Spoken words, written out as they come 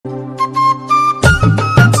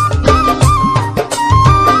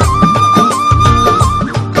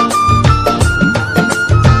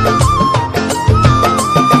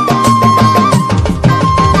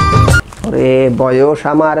বয়স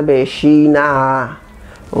আমার বেশি না,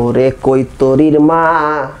 ওরে কই তরির মা,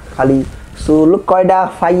 খালি চুল কয়ডা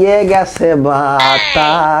ফাইয়ে গেছে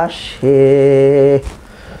বাতাসে।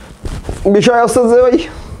 বিষয় হচ্ছে যে ওই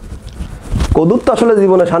কদুর তো আসলে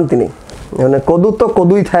জীবনে শান্তি নেই, মানে কদুর তো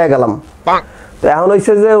কদুই থায় গেলাম। তো এখন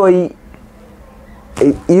হয়েছে যে ওই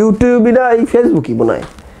ইউটিউবই না এই ফেসবুকই মনে হয়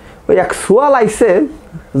ওই এক সোয়াল আইসে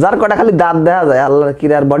যার কটা খালি দাঁত দেখা যায়, আল্লাহর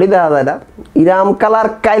কিরার বডি দেখা যায় না, ইরাম কালার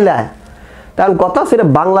কাইলা। কারণ কথা সেটা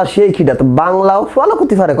বাংলা সেই খিটা, তো বাংলাও ফলো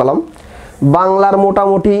করতে পারে কলম, বাংলার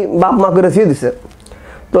মোটামুটি বাপ মা করে ছিঁড়ে দিছে।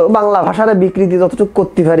 তো বাংলা ভাষার বিকৃতি যতটুকু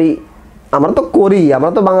করতে পারি আমরা তো করি, আমরা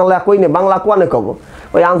তো বাংলা কই না, বাংলা কোয়ানে কব,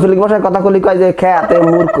 ওই আঞ্চলিক ভাষায় কথা কলি কয় যে খেয়াতে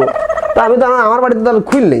মূর্খ। তো আমি তো আমার বাড়িতে তো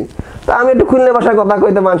খুল নেই, তো আমি একটু খুললে ভাষায় কথা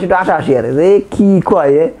কইতে মানুষ একটু আশা আসি আরে যে কি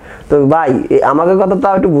কয়। তো ভাই আমাকে কথা তো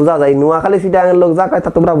একটু বোঝা যায়, নোয়াখালী সিটাঙের লোক যা কয় তা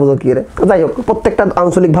তোমরা বুঝো কি রে। যাই হোক, প্রত্যেকটা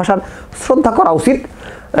আঞ্চলিক ভাষার শ্রদ্ধা করা উচিত,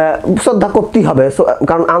 শ্রদ্ধা করতেই হবে।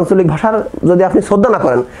 কারণ আঞ্চলিক ভাষার যদি আপনি শ্রদ্ধা না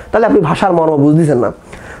করেন তাহলে আপনি ভাষার মর্ম বুঝতেছেন না।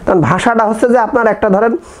 কারণ ভাষাটা হচ্ছে যে আপনার একটা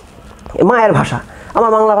ধরেন মায়ের ভাষা,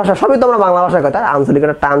 আমার বাংলা ভাষা, সবই তো আমরা বাংলা ভাষায় কথা, আঞ্চলিক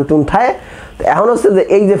একটা টান টুন থায়। তো এখন হচ্ছে যে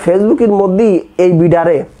এই যে ফেসবুকের মধ্যেই এই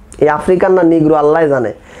বিডারে, এই আফ্রিকান না নিগ্রো আল্লাহ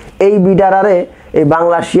জানে, এই বিডারারে এই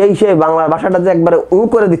বাংলা সে বাংলা ভাষাটা যে একবারে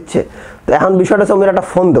করে দিচ্ছে। তো এখন বিষয়টা হচ্ছে আমি একটা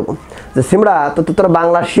ফোন দেবো যে সিমড়া তো তোর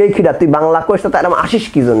বাংলা সেই খিডা, তুই বাংলা কইস তো এরকম আসিস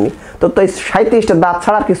কি জন্য, তোর তো এই 37টা দাঁত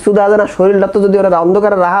ছাড়া আর কিছু দেওয়া যায় না, শরীরটা তো যদি ওরা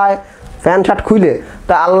অন্ধকারে রাখা হয় প্যান্ট শার্ট খুলে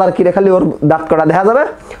তা আল্লাহর কিরে খালি ওর দাঁত কটা দেখা যাবে,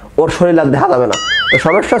 ওর শরীর আর দেখা যাবে না। তো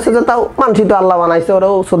সমস্যা হচ্ছে যে তাও মানসি তো আল্লাহ বানাইছে,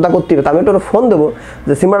 ওরাও শ্রদ্ধা করতে হবে। তো আমি একটু ফোন দেবো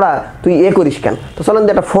যে সিমড়া তুই করিস কেন। তো চলেন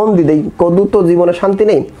যে একটা ফোন দি দেই, কদু তো জীবনে শান্তি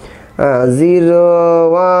নেই। 0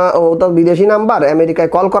 ও তো বিদেশি নাম্বার, আমেরিকায়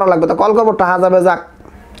কল করা লাগবে, তো কল করবো, টাকা যাবে, যাক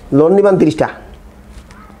লোন নিবান 30টা।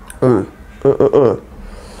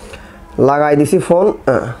 লাগাই দিছি ফোন।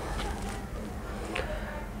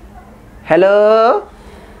 হ্যালো,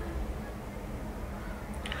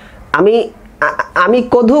 আমি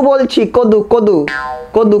কদু বলছি,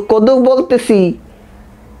 কদু বলতেছি,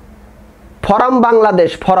 form Bangladesh,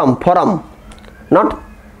 form not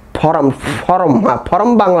form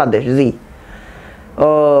Bangladesh. জি ও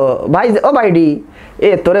ভাই, ও ভাইডি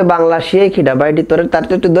তোরে বাংলা শিয়ে খিডা ভাইডি, তোরে তার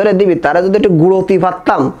একটু ধরে দিবি, তারা যদি একটু গুড়তি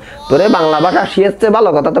পারতাম, তোরে বাংলা ভাষা শিয়েছে ভালো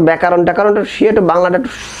কথা, তো ব্যাকরণ শিয়ে একটু বাংলাটা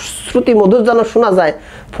একটু শ্রুতি মধুর যেন শোনা যায়।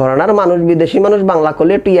 ফরেনার মানুষ, বিদেশি মানুষ বাংলা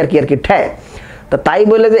করলে একটু ইয়ারকি ঠ্যায়। তো তাই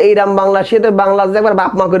বলে যে এইরাম বাংলা শিয়ে তো বাংলা যে একবার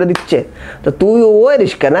বাপ মা করে দিচ্ছে, তো তুই ওই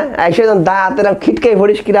রিস কেন এসে দাঁত এরম খিটকাই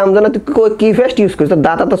ভরিস কিরাম যেন তুই কি ফেস্ট ইউজ করিস, তোর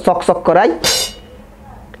দাঁত তো চক করাই।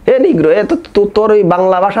 নিগ্রো তো তোর ওই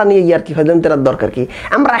বাংলা ভাষা নিয়ে আর কি হয়তো তেরার দরকার কি,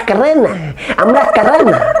 আমরা করে না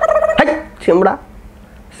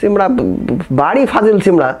সিমড়া বাড়ি ফাজিল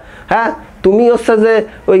সিমড়া। হ্যাঁ, তুমি হচ্ছে যে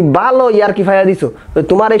ওই ভালো ইয়ার কি ফাইয়া দিছো,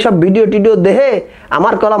 তোমার এইসব ভিডিও টিডিও দেখে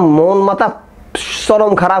আমার কলা মন মাথা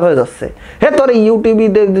চরম খারাপ হয়ে যাচ্ছে। তোর ইউটিউবে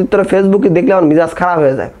তোর ফেসবুকে দেখলে আমার মিজাজ খারাপ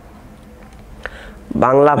হয়ে যায়।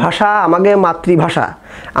 বাংলা ভাষা আমাকে মাতৃভাষা,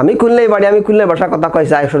 আমি খুললেই বাড়ি, আমি খুললে ভাষা কথা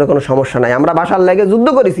কইছি, আসলে কোনো সমস্যা নাই, আমরা ভাষার লেগে যুদ্ধ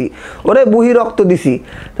করেছি, ওরে বুহি রক্ত দিছি।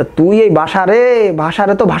 তা তুই এই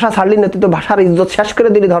ভাষারে তো ভাষা ছাড়লি না, তুই তো ভাষার ইজ্জত শেষ করে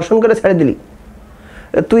দিলি, ধর্ষণ করে ছেড়ে দিলি।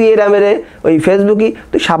 তুই এরা মেরে ওই ফেসবুকে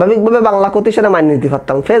তুই স্বাভাবিকভাবে বাংলা করতে সেটা মানিয়ে নিতে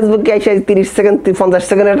পারতাম, ফেসবুকে এসে 30 সেকেন্ড 50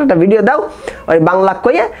 সেকেন্ডের একটা ভিডিও দাও, ওই বাংলা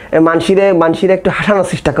কইয়ে মানসিরে একটু হাসানোর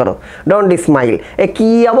চেষ্টা করো, ডোন্ট স্মাইল। কি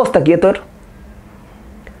অবস্থা কি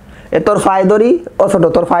তোর ফায়দরি, ও ছোট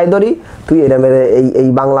তোর ফায়দরি, তুই এরা মেরে এই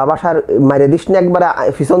বাংলা ভাষার মাইরে দিস না একবারে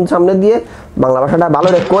পিছন সামনে দিয়ে, বাংলা ভাষাটা ভালো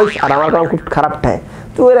রে কইস, আর আমার কারণ খুব খারাপ ঠায়,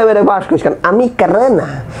 তুই এরা মেরে বাস কইস কেন, আমি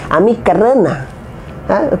করে না।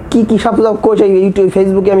 হ্যাঁ, কি সব কোচ এই ইউটিউব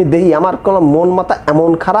ফেসবুকে আমি দেখি, আমার কোনো মন মাথা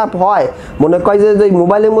এমন খারাপ হয়, মনে কয় যে ওই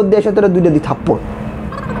মোবাইলের মধ্যে এসে তোরা 2টা দি থাপ্পড়।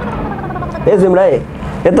 জিমরা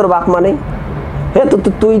তোর বাপ মানে তো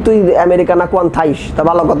তুই আমেরিকা না কোন থাইস, তা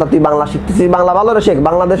ভালো কথা, তুই বাংলা শিখতেছিস, বাংলা ভালো রে শেখ।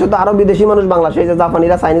 বাংলাদেশে তো আরো বিদেশি মানুষ বাংলা শেখে,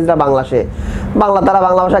 জাপানিরা চাইনিজরা বাংলা শেখে, তারা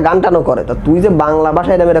বাংলা ভাষায় গান টানো করে। তা তুই যে বাংলা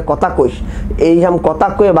ভাষায় এরা মেরে কথা কইস, এই কথা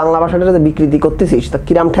কয়ে বাংলা ভাষাটা যে বিকৃতি করতেছিস, তা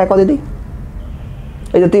কিরাম ঠেক দিদি।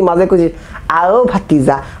 এই যে তুই মাঝে কইছিস আও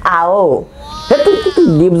ভাতিজা আও, তুই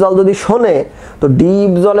ডিপ জল যদি শোনে, তো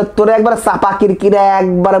ডিপ জলের তোরে একবারে চাপা কিরকিরে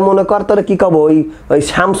একবারে মনে কর তোরে কি কব, ওই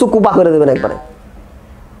শামসু কুপা করে দেবেন একবারে।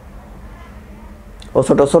 ও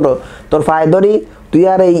ছোট তোর ফায় ধরি, তুই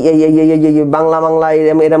আর এই বাংলা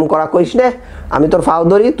এরম করা কইস না, আমি তোর ফাও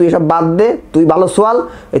ধরি, তুই সব বাদ দে, তুই ভালো সোয়াল,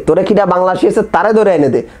 এই তোরে কিটা বাংলা শিখেছে তারে ধরে এনে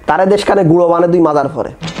দে, তারে দেশখানে গুঁড়ো মানে তুই মাজার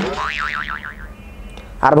পরে।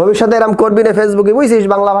 আর ভবিষ্যতে এরম করবি না ফেসবুকে, বুঝছিস,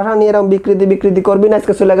 বাংলা ভাষা নিয়ে এরকম বিকৃতি করবি না।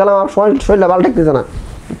 আজকে চলে গেলাম, আমার শরীরটা ভালো থাকতেছে না,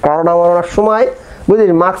 কারণ আমার অনেক সময়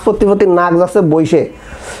বুঝিস মাস্ক প্রতি নাক যাচ্ছে বইসে।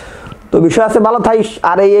 তো বিষয় আছে, ভালো থাইস।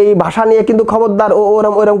 আর এই ভাষা নিয়ে কিন্তু খবরদার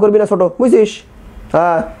ওরম করবি না ছোট, বুঝছিস।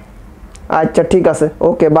 হ্যাঁ আচ্ছা ঠিক আছে,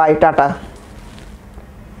 ওকে বাই, টাটা।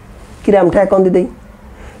 কিরাম ঠায় কন দিদি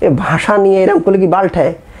এ ভাষা নিয়ে এরকম করলে কি বাল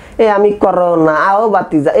ঠায়? এ আমি করো না আও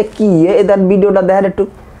বাতি যা, এ কি এদের ভিডিওটা দেখেন একটু,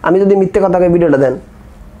 আমি যদি মিথ্যে কথা কই ভিডিওটা দেন।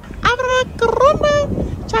 আমরা করোনা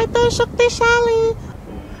চাইতো শক্তিশালী,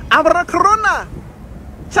 আমরা করোনা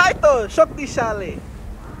চাইতো শক্তিশালী,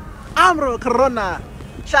 আমরা করোনা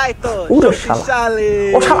চাইতো শক্তিশালী।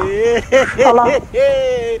 ও শালা শালা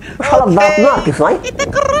শালা দাঁত না কিছু নাই, এটা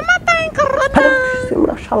করোনা তাই করোনা,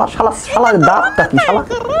 শালা শালা শালার দাঁতটা কি শালা,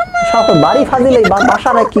 শালা তো বাড়ি ফাজিল, এই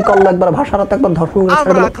ভাষাটা কি করলো একবার, ভাষাটা তো একবার ধর্ষণ করে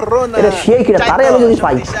ছেড়ে দিল। এটা সেই কিনা তারে আমি যদি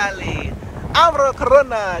পাই। আমরা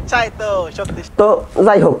করোনা চাইতো শক্তিশালী। তো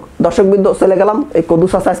যাই হোক দর্শকবৃন্দ, চলে গেলাম। এই কদু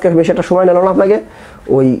চাচা আজকে বেশি একটা সময় নিল না আপনাকে।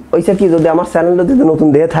 ওইসে কি, যদি আমার চ্যানেলটা যদি নতুন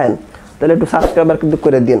দেখে থাকেন তাহলে একটু সাবস্ক্রাইবার কিন্তু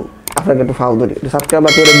করে দিন, আপনাকে একটু ফাও ধরি, একটু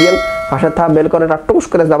সাবস্ক্রাইবার করে দিন, পাশে থাকা বেল করে টুকুস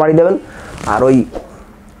করে বাড়ি দেবেন। আর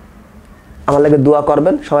আমার লাগে দোয়া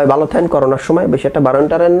করবেন। সবাই ভালো থাকেন। করোনার সময় বেশি একটা বারণ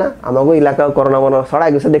টারেন না। আমাকেও এলাকায় করোনা মনে ছড়াই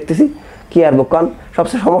গেছে দেখতেছি, কি আর বকান।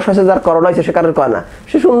 সবচেয়ে সমস্যা হচ্ছে যার করোনা হয়েছে সে কারোর কয় না,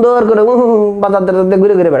 সে সুন্দর করে বাজার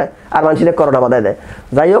ঘুরে ঘুরে বেড়ায় আর মানুষের করোনা বাধায় দেয়।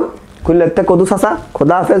 যাই হোক, খুললে কদু চাচা,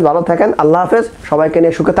 খোদা হাফেজ, ভালো থাকেন, আল্লাহ হাফেজ, সবাইকে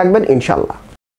নিয়ে সুখে থাকবেন ইনশাল্লাহ।